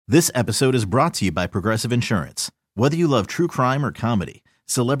This episode is brought to you by Progressive Insurance. Whether you love true crime or comedy,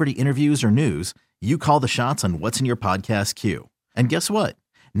 celebrity interviews or news, you call the shots on what's in your podcast queue. And guess what?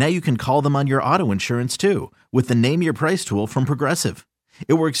 Now you can call them on your auto insurance too with the Name Your Price tool from Progressive.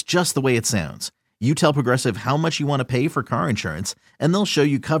 It works just the way it sounds. You tell Progressive how much you want to pay for car insurance, and they'll show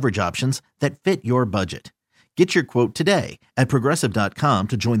you coverage options that fit your budget. Get your quote today at Progressive.com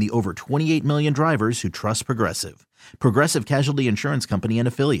to join the over 28 million drivers who trust Progressive. Progressive Casualty Insurance Company and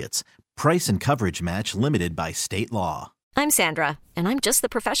Affiliates. Price and coverage match limited by state law. I'm Sandra, and I'm just the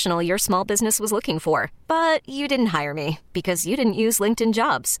professional your small business was looking for. But you didn't hire me because you didn't use LinkedIn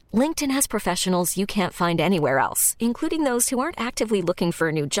Jobs. LinkedIn has professionals you can't find anywhere else, including those who aren't actively looking for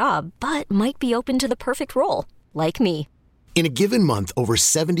a new job, but might be open to the perfect role, like me. In a given month, over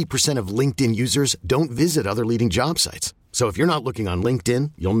 70% of LinkedIn users don't visit other leading job sites. So if you're not looking on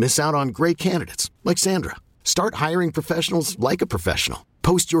LinkedIn, you'll miss out on great candidates like Sandra. Start hiring professionals like a professional.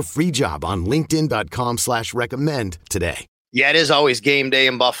 Post your free job on linkedin.com/recommend today. Yeah, it is always game day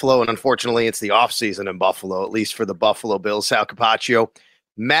in Buffalo, and unfortunately, it's the offseason in Buffalo, at least for the Buffalo Bills. Sal Capaccio,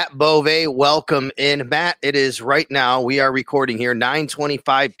 Matt Bove, welcome in. Matt, it is right now, we are recording here,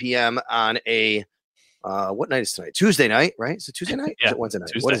 9:25 p.m. on a what night is tonight? Tuesday night, right? Is it Tuesday night? Yeah. Is it Wednesday night?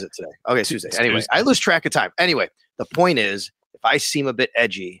 Tuesday. What is it today? Okay, Tuesday. It's Anyway, Tuesday. I lose track of time. Anyway, the point is, if I seem a bit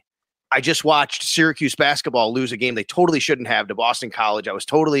edgy, I just watched Syracuse basketball lose a game they totally shouldn't have to Boston College. I was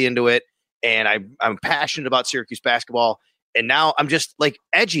totally into it, and I'm passionate about Syracuse basketball. And now I'm just like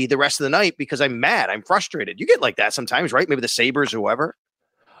edgy the rest of the night because I'm mad. I'm frustrated. You get like that sometimes, right? Maybe the Sabres or whoever.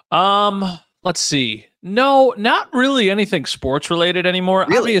 Let's see. No, not really anything sports related anymore.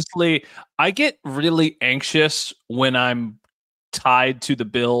 Really? Obviously, I get really anxious when I'm tied to the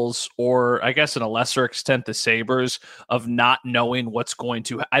Bills, or I guess in a lesser extent the Sabres, of not knowing what's going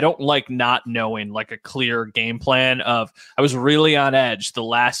to. I don't like not knowing like a clear game plan. Of I was really on edge the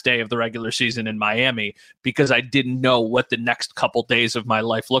last day of the regular season in Miami because I didn't know what the next couple days of my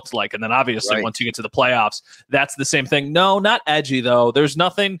life looked like. And then obviously Right. once you get to the playoffs, that's the same thing. No, not edgy though. There's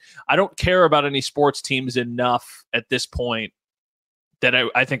nothing. I don't care about any sports teams enough at this point that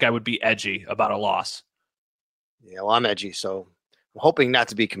I think I would be edgy about a loss. Yeah, well, I'm edgy, so I'm hoping not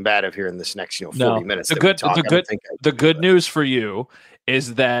to be combative here in this next 40 minutes. The that we good, talk. the I don't good, think I the do, good but- news for you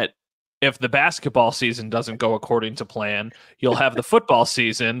is that if the basketball season doesn't go according to plan, you'll have the football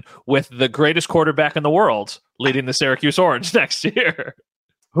season with the greatest quarterback in the world leading the Syracuse Orange next year.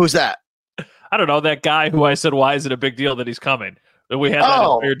 Who's that? I don't know, that guy who I said, why is it a big deal that he's coming? We had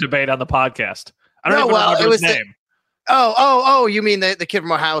that weird debate on the podcast. I don't even remember his name. Oh, you mean the kid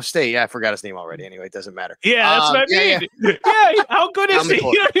from Ohio State? Yeah, I forgot his name already. Anyway, it doesn't matter. Yeah, that's what I mean. Yeah, how good is he? You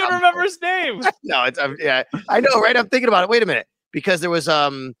don't even remember his name. No, yeah, I know, right? I'm thinking about it. Wait a minute, because there were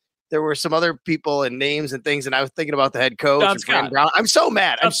some other people and names and things, and I was thinking about the head coach, John and Fran Scott. Brown. I'm so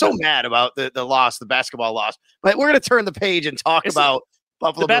mad. I'm so mad about the loss, the basketball loss. But we're gonna turn the page and talk about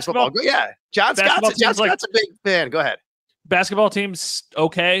Buffalo Bills football. Yeah, John Scott's a big fan. Go ahead. Basketball team's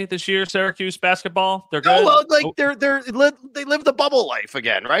okay this year. Syracuse basketball, they're good. Oh, well, like they live the bubble life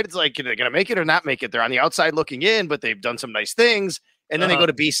again, right? It's like, are they gonna make it or not make it? They're on the outside looking in, but they've done some nice things, and then they go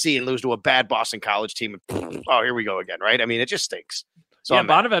to BC and lose to a bad Boston College team. Oh, here we go again, right? I mean, it just stinks. So yeah,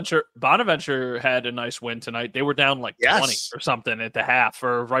 Bonaventure had a nice win tonight. They were down like 20 or something at the half,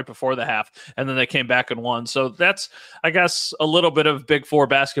 or right before the half, and then they came back and won. So that's, I guess, a little bit of Big Four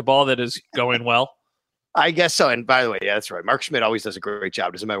basketball that is going well. I guess so. And by the way, yeah, that's right. Mark Schmidt always does a great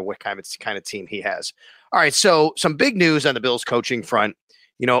job. Doesn't matter what kind of team he has. All right. So some big news on the Bills coaching front,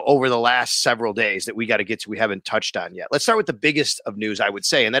 over the last several days that we got to get to, we haven't touched on yet. Let's start with the biggest of news, I would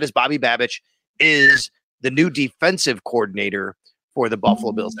say. And that is Bobby Babich is the new defensive coordinator for the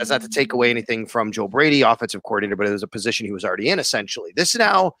Buffalo Bills. That's not to take away anything from Joe Brady, offensive coordinator, but it was a position he was already in, essentially. This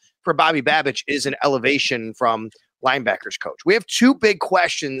now for Bobby Babich is an elevation from linebackers coach. We have two big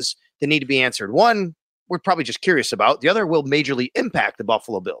questions that need to be answered. One, we're probably just curious about. The other will majorly impact the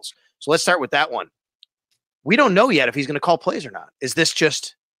Buffalo Bills. So let's start with that one. We don't know yet if he's going to call plays or not. Is this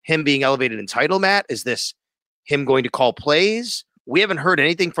just him being elevated in title, Matt? Is this him going to call plays? We haven't heard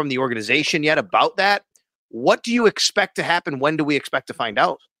anything from the organization yet about that. What do you expect to happen? When do we expect to find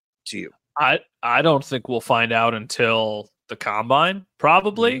out to you? I don't think we'll find out until the combine,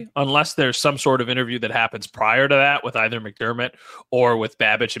 probably, unless there's some sort of interview that happens prior to that with either McDermott or with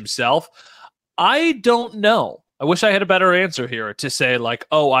Babich himself. I don't know. I wish I had a better answer here to say like,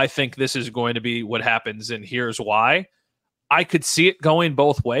 oh, I think this is going to be what happens and here's why. I could see it going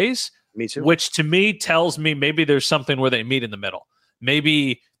both ways. Me too. Which to me tells me maybe there's something where they meet in the middle.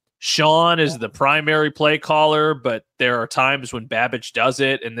 Maybe Sean is the primary play caller, but there are times when Babich does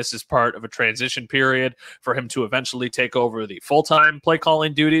it, and this is part of a transition period for him to eventually take over the full-time play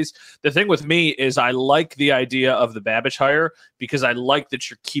calling duties. The thing with me is I like the idea of the Babich hire because I like that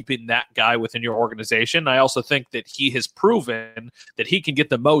you're keeping that guy within your organization. I also think that he has proven that he can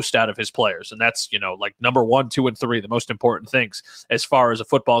get the most out of his players, and that's, like number 1, 2, and 3, the most important things as far as a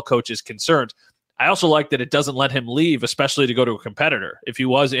football coach is concerned. I also like that it doesn't let him leave, especially to go to a competitor. If he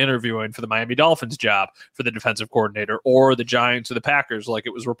was interviewing for the Miami Dolphins job for the defensive coordinator or the Giants or the Packers, like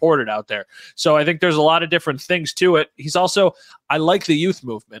it was reported out there. So I think there's a lot of different things to it. I like the youth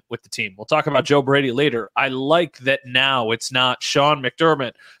movement with the team. We'll talk about Joe Brady later. I like that now it's not Sean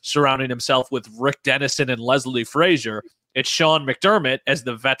McDermott surrounding himself with Rick Dennison and Leslie Frazier. It's Sean McDermott as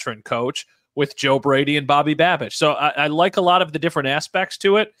the veteran coach with Joe Brady and Bobby Babich. So I like a lot of the different aspects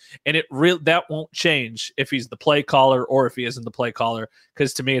to it, and that won't change if he's the play caller or if he isn't the play caller,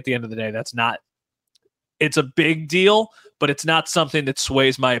 because to me, at the end of the day, it's a big deal, but it's not something that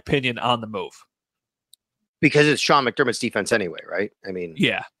sways my opinion on the move. Because it's Sean McDermott's defense anyway, right? I mean,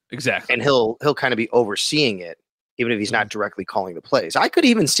 yeah, exactly. And he'll kind of be overseeing it, even if he's not directly calling the plays. I could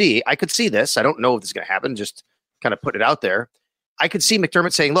see this. I don't know if this is going to happen. Just kind of put it out there. I could see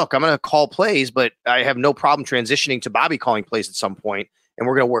McDermott saying, look, I'm going to call plays, but I have no problem transitioning to Bobby calling plays at some point, and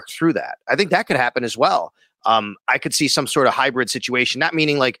we're going to work through that. I think that could happen as well. I could see some sort of hybrid situation, not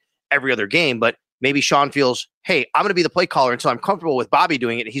meaning like every other game, but maybe Sean feels, hey, I'm going to be the play caller until I'm comfortable with Bobby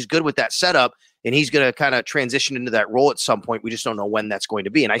doing it. He's good with that setup, and he's going to kind of transition into that role at some point. We just don't know when that's going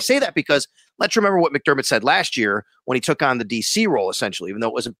to be. And I say that because let's remember what McDermott said last year when he took on the DC role, essentially, even though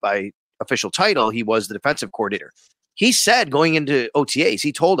it wasn't by official title, he was the defensive coordinator. He said going into OTAs,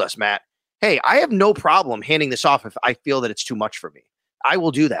 he told us, Matt, hey, I have no problem handing this off if I feel that it's too much for me. I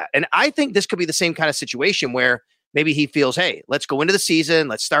will do that. And I think this could be the same kind of situation where maybe he feels, hey, let's go into the season.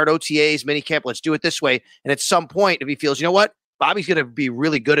 Let's start OTAs, minicamp. Let's do it this way. And at some point, if he feels, you know what, Bobby's going to be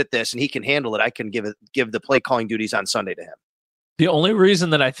really good at this and he can handle it, I can give the play calling duties on Sunday to him. The only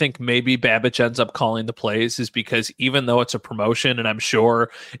reason that I think maybe Babich ends up calling the plays is because even though it's a promotion, and I'm sure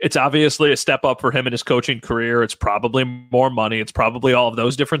it's obviously a step up for him in his coaching career, it's probably more money, it's probably all of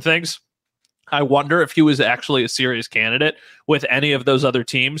those different things. I wonder if he was actually a serious candidate with any of those other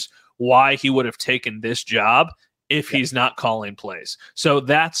teams, why he would have taken this job if he's not calling plays. So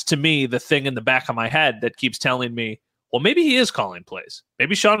that's, to me, the thing in the back of my head that keeps telling me, well, maybe he is calling plays.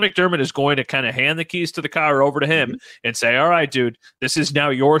 Maybe Sean McDermott is going to kind of hand the keys to the car over to him and say, all right, dude, this is now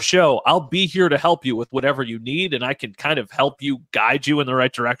your show. I'll be here to help you with whatever you need, and I can kind of help you, guide you in the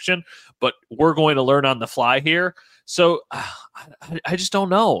right direction, but we're going to learn on the fly here. So I just don't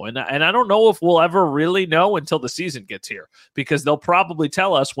know. And I don't know if we'll ever really know until the season gets here, because they'll probably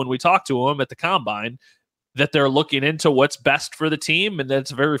tell us when we talk to them at the combine that they're looking into what's best for the team, and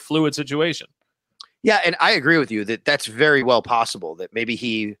that's a very fluid situation. Yeah, and I agree with you that that's very well possible that maybe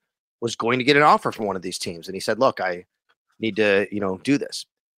he was going to get an offer from one of these teams, and he said, look, I need to, do this.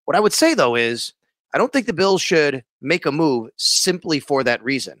 What I would say, though, is I don't think the Bills should make a move simply for that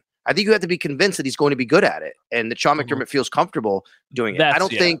reason. I think you have to be convinced that he's going to be good at it and that Sean McDermott feels comfortable doing it. I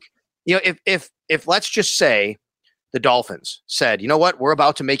don't think, if let's just say the Dolphins said, you know what, we're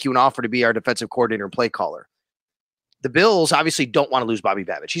about to make you an offer to be our defensive coordinator and play caller. The Bills obviously don't want to lose Bobby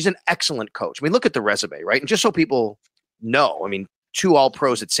Babich. He's an excellent coach. I mean, look at the resume, right? And just so people know, I mean, 2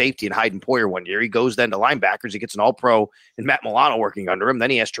 All-Pros at safety and Hayden Poyer one year. He goes then to linebackers. He gets an All-Pro and Matt Milano working under him. Then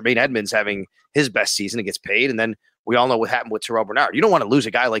he has Tremaine Edmonds having his best season and gets paid. And then we all know what happened with Terrell Bernard. You don't want to lose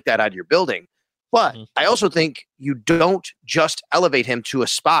a guy like that out of your building. But I also think you don't just elevate him to a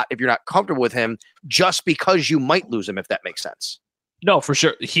spot if you're not comfortable with him just because you might lose him, if that makes sense. No, for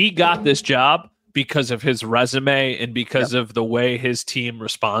sure. He got this job because of his resume and because of the way his team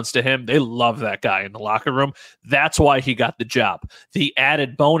responds to him. They love that guy in the locker room. That's why he got the job. The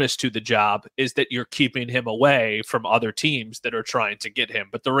added bonus to the job is that you're keeping him away from other teams that are trying to get him.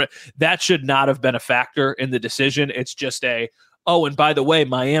 But that should not have been a factor in the decision. It's just and by the way,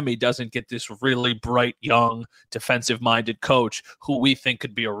 Miami doesn't get this really bright, young, defensive-minded coach who we think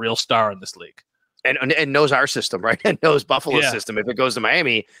could be a real star in this league. And knows our system, right? And knows Buffalo's system. If it goes to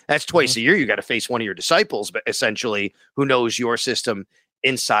Miami, that's twice a year. You got to face one of your disciples, but essentially who knows your system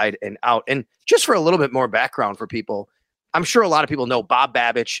inside and out. And just for a little bit more background for people, I'm sure a lot of people know Bob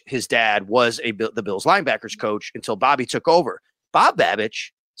Babich, his dad, was the Bills linebackers coach until Bobby took over. Bob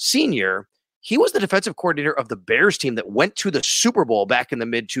Babich, Sr., he was the defensive coordinator of the Bears team that went to the Super Bowl back in the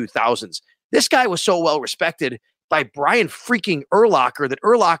mid-2000s. This guy was so well respected by Brian freaking Urlacher that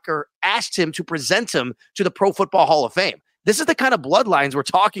Urlacher asked him to present him to the Pro Football Hall of Fame. This is the kind of bloodlines we're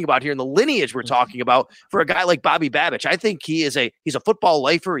talking about here and the lineage we're talking about for a guy like Bobby Babich. I think he's a football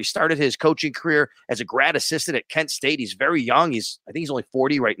lifer. He started his coaching career as a grad assistant at Kent State. He's very young. I think he's only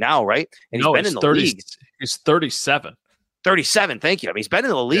 40 right now, right? And he's been in the league. He's 37. 37, thank you. I mean, he's been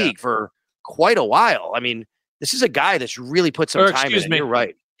in the league for quite a while. I mean, this is a guy that's really put some time in. You're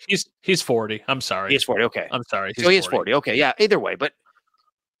right. He's 40. I'm sorry. He's 40. Okay. I'm sorry. So he is 40. Okay. Yeah. Either way. But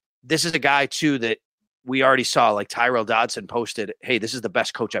this is a guy, too, that we already saw, like Tyrell Dodson posted, hey, this is the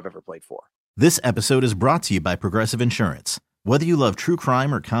best coach I've ever played for. This episode is brought to you by Progressive Insurance. Whether you love true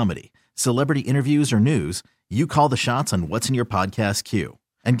crime or comedy, celebrity interviews or news, you call the shots on what's in your podcast queue.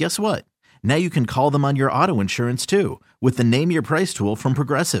 And guess what? Now you can call them on your auto insurance, too, with the Name Your Price tool from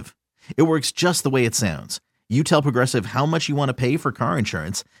Progressive. It works just the way it sounds. You tell Progressive how much you want to pay for car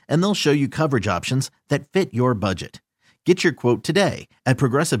insurance, and they'll show you coverage options that fit your budget. Get your quote today at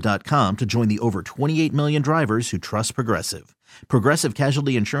Progressive.com to join the over 28 million drivers who trust Progressive. Progressive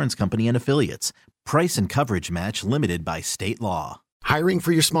Casualty Insurance Company and Affiliates. Price and coverage match limited by state law. Hiring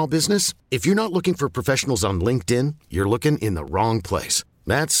for your small business? If you're not looking for professionals on LinkedIn, you're looking in the wrong place.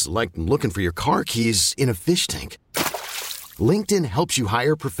 That's like looking for your car keys in a fish tank. LinkedIn helps you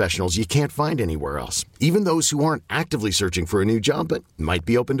hire professionals you can't find anywhere else, even those who aren't actively searching for a new job but might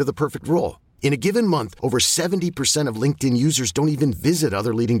be open to the perfect role. In a given month, over 70% of LinkedIn users don't even visit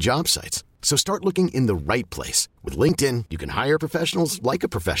other leading job sites. So start looking in the right place. With LinkedIn, you can hire professionals like a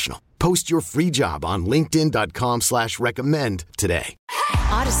professional. Post your free job on linkedin.com/recommend today.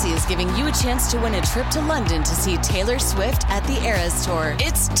 Odyssey is giving you a chance to win a trip to London to see Taylor Swift at the Eras Tour.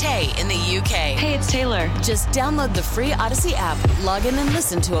 It's Tay in the UK. Hey, it's Taylor. Just download the free Odyssey app, log in and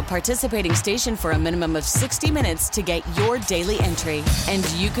listen to a participating station for a minimum of 60 minutes to get your daily entry. And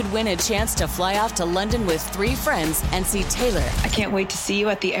you could win a chance to fly off to London with 3 friends and see Taylor. I can't wait to see you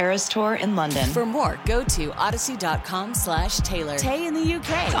at the Eras Tour in London. For more, go to odyssey.com/Taylor. Tay in the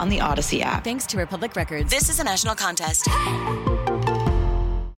UK. It's on the Odyssey app. Thanks to Republic Records. This is a national contest.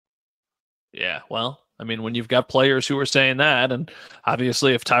 Yeah, well, I mean, when you've got players who are saying that, and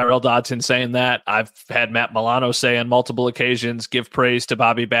obviously if Tyrell Dodson's saying that, I've had Matt Milano say on multiple occasions, give praise to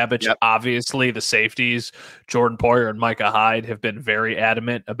Bobby Babich. Yep. Obviously, the safeties, Jordan Poyer and Micah Hyde, have been very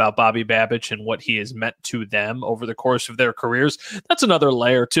adamant about Bobby Babich and what he has meant to them over the course of their careers. That's another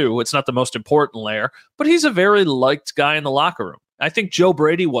layer, too. It's not the most important layer, but he's a very liked guy in the locker room. I think Joe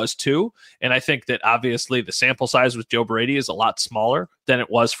Brady was too, and I think that obviously the sample size with Joe Brady is a lot smaller than it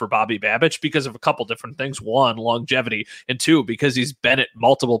was for Bobby Babich because of a couple different things. One, longevity, and two, because he's been at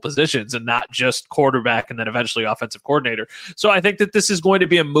multiple positions and not just quarterback and then eventually offensive coordinator. So I think that this is going to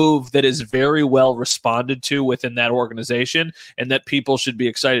be a move that is very well responded to within that organization and that people should be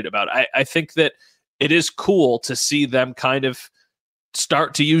excited about. I think that it is cool to see them kind of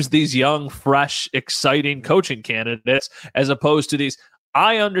start to use these young, fresh, exciting coaching candidates as opposed to these.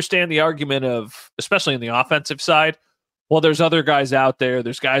 I understand the argument of, especially in the offensive side, well, there's other guys out there.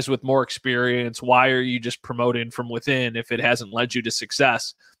 There's guys with more experience. Why are you just promoting from within if it hasn't led you to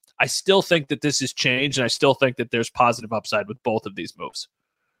success? I still think that this has changed, and I still think that there's positive upside with both of these moves.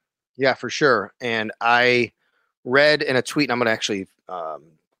 Yeah, for sure. And I read in a tweet, and I'm going to actually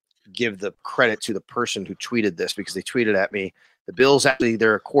give the credit to the person who tweeted this because they tweeted at me. The Bills, actually,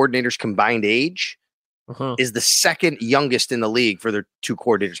 their coordinators' combined age is the second youngest in the league for their 2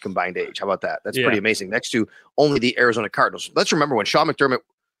 coordinators' combined age. How about that? That's pretty amazing. Next to only the Arizona Cardinals. Let's remember when Sean McDermott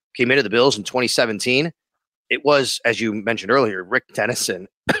came into the Bills in 2017, it was, as you mentioned earlier, Rick Dennison,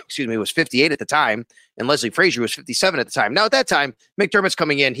 was 58 at the time, and Leslie Frazier was 57 at the time. Now, at that time, McDermott's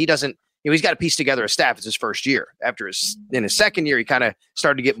coming in. He doesn't, he's got to piece together a staff. It's his first year. In his second year, he kind of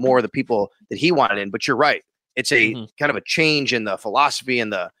started to get more of the people that he wanted in. But you're right. It's a kind of a change in the philosophy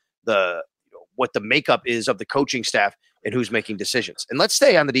and the what the makeup is of the coaching staff and who's making decisions. And let's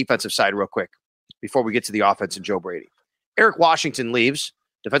stay on the defensive side real quick before we get to the offense and Joe Brady. Eric Washington leaves,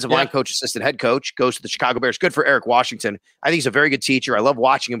 defensive line coach, assistant head coach, goes to the Chicago Bears. Good for Eric Washington. I think he's a very good teacher. I love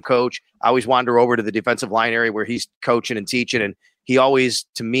watching him coach. I always wander over to the defensive line area where he's coaching and teaching. And he always,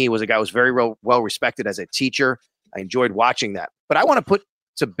 to me, was a guy who was very well respected as a teacher. I enjoyed watching that. But I want to put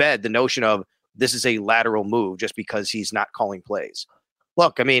to bed the notion of this is a lateral move just because he's not calling plays.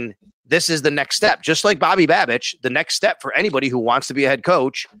 Look, I mean, this is the next step. Just like Bobby Babich, the next step for anybody who wants to be a head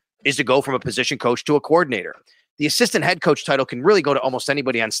coach is to go from a position coach to a coordinator. The assistant head coach title can really go to almost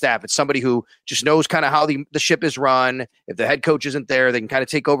anybody on staff. It's somebody who just knows kind of how the ship is run. If the head coach isn't there, they can kind of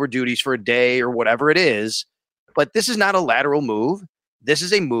take over duties for a day or whatever it is. But this is not a lateral move. This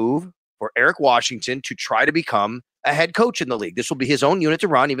is a move for Eric Washington to try to become a head coach in the league. This will be his own unit to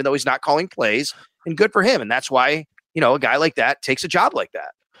run, even though he's not calling plays, and good for him. And that's why, a guy like that takes a job like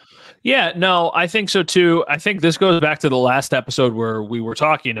that. Yeah, no, I think so too. I think this goes back to the last episode where we were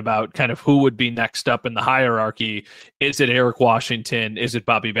talking about kind of who would be next up in the hierarchy. Is it Eric Washington? Is it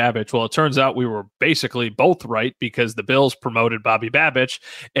Bobby Babich? Well, it turns out we were basically both right because the Bills promoted Bobby Babich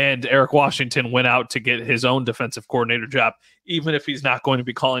and Eric Washington went out to get his own defensive coordinator job, even if he's not going to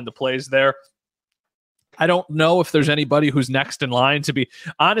be calling the plays there. I don't know if there's anybody who's next in line to be.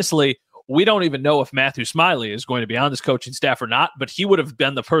 Honestly, we don't even know if Matthew Smiley is going to be on this coaching staff or not, but he would have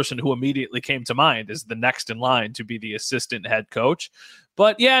been the person who immediately came to mind as the next in line to be the assistant head coach.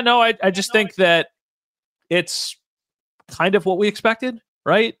 But yeah, no, I just think that it's kind of what we expected,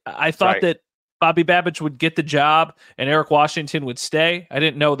 right? I thought that Bobby Babich would get the job and Eric Washington would stay. I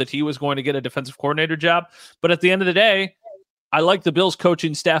didn't know that he was going to get a defensive coordinator job. But at the end of the day, I like the Bills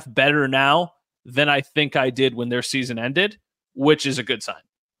coaching staff better now than I think I did when their season ended, which is a good sign.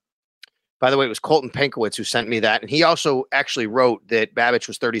 By the way, it was Colton Pankowitz who sent me that. And he also actually wrote that Babich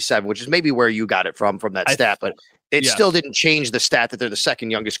was 37, which is maybe where you got it from that stat. But it still didn't change the stat that they're the second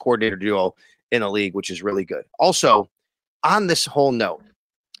youngest coordinator duo in the league, which is really good. Also, on this whole note,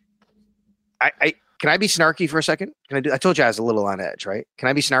 I can I be snarky for a second? I told you I was a little on edge, right? Can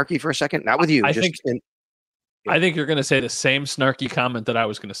I be snarky for a second? Not with you. I think you're going to say the same snarky comment that I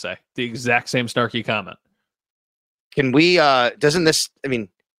was going to say. The exact same snarky comment. Can we,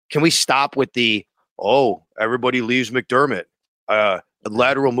 can we stop with everybody leaves McDermott,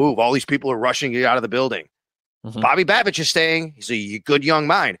 lateral move. All these people are rushing to get out of the building. Mm-hmm. Bobby Babich is staying. He's a good young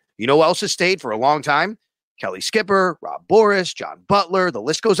mind. You know who else has stayed for a long time? Kelly Skipper, Rob Boris, John Butler. The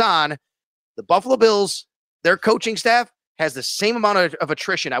list goes on. The Buffalo Bills, their coaching staff has the same amount of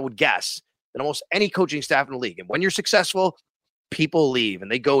attrition, I would guess, than almost any coaching staff in the league. And when you're successful, people leave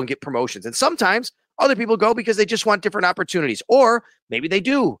and they go and get promotions. And sometimes other people go because they just want different opportunities, or maybe they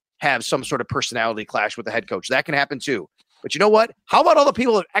do have some sort of personality clash with the head coach. That can happen too. But you know what? How about all the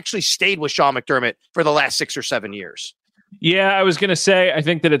people that actually stayed with Sean McDermott for the last 6 or 7 years? Yeah, I was going to say, I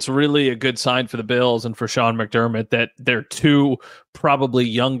think that it's really a good sign for the Bills and for Sean McDermott that their two probably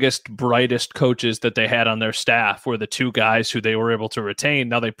youngest, brightest coaches that they had on their staff were the two guys who they were able to retain.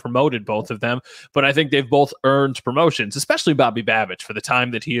 Now they promoted both of them, but I think they've both earned promotions, especially Bobby Babich for the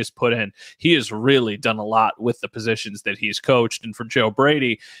time that he has put in. He has really done a lot with the positions that he's coached. And for Joe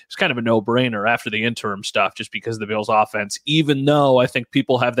Brady, it's kind of a no-brainer after the interim stuff, just because of the Bills offense, even though I think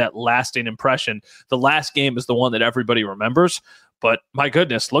people have that lasting impression. The last game is the one that everybody remembers, but my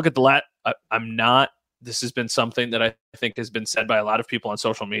goodness, look at the this has been something that I think has been said by a lot of people on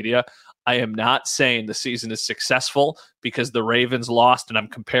social media. I am not saying the season is successful because the Ravens lost and I'm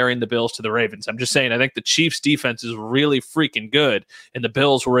comparing the Bills to the Ravens. I'm just saying I think the Chiefs defense is really freaking good and the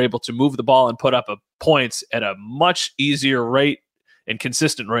Bills were able to move the ball and put up points at a much easier rate and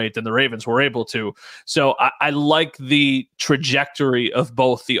consistent rate than the Ravens were able to. So I like the trajectory of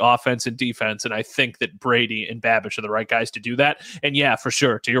both the offense and defense, and I think that Brady and Babich are the right guys to do that. And yeah, for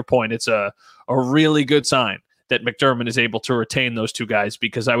sure, to your point, it's a really good sign that McDermott is able to retain those two guys,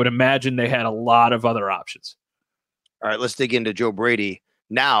 because I would imagine they had a lot of other options. All right, let's dig into Joe Brady,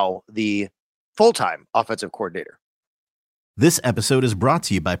 now the full-time offensive coordinator. This episode is brought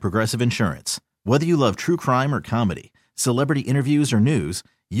to you by Progressive Insurance. Whether you love true crime or comedy, celebrity interviews or news,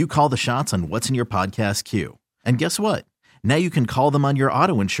 you call the shots on what's in your podcast queue. And guess what? Now you can call them on your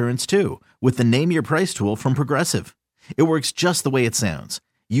auto insurance too with the Name Your Price tool from Progressive. It works just the way it sounds.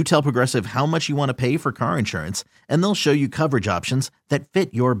 You tell Progressive how much you want to pay for car insurance, and they'll show you coverage options that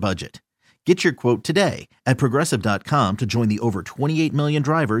fit your budget. Get your quote today at Progressive.com to join the over 28 million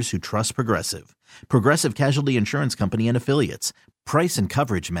drivers who trust Progressive. Progressive Casualty Insurance Company and Affiliates. Price and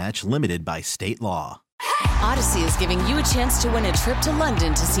coverage match limited by state law. Odyssey is giving you a chance to win a trip to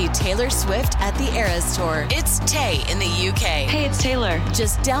London to see Taylor Swift at the Eras Tour. It's Tay in the UK. Hey, it's Taylor.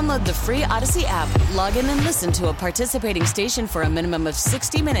 Just download the free Odyssey app, log in and listen to a participating station for a minimum of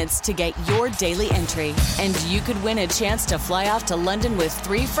 60 minutes to get your daily entry. And you could win a chance to fly off to London with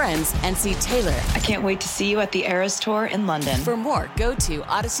 3 friends and see Taylor. I can't wait to see you at the Eras Tour in London. For more, go to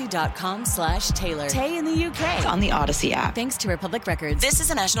odyssey.com/Taylor. Tay in the UK. It's on the Odyssey app. Thanks to Republic Records. This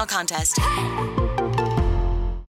is a national contest.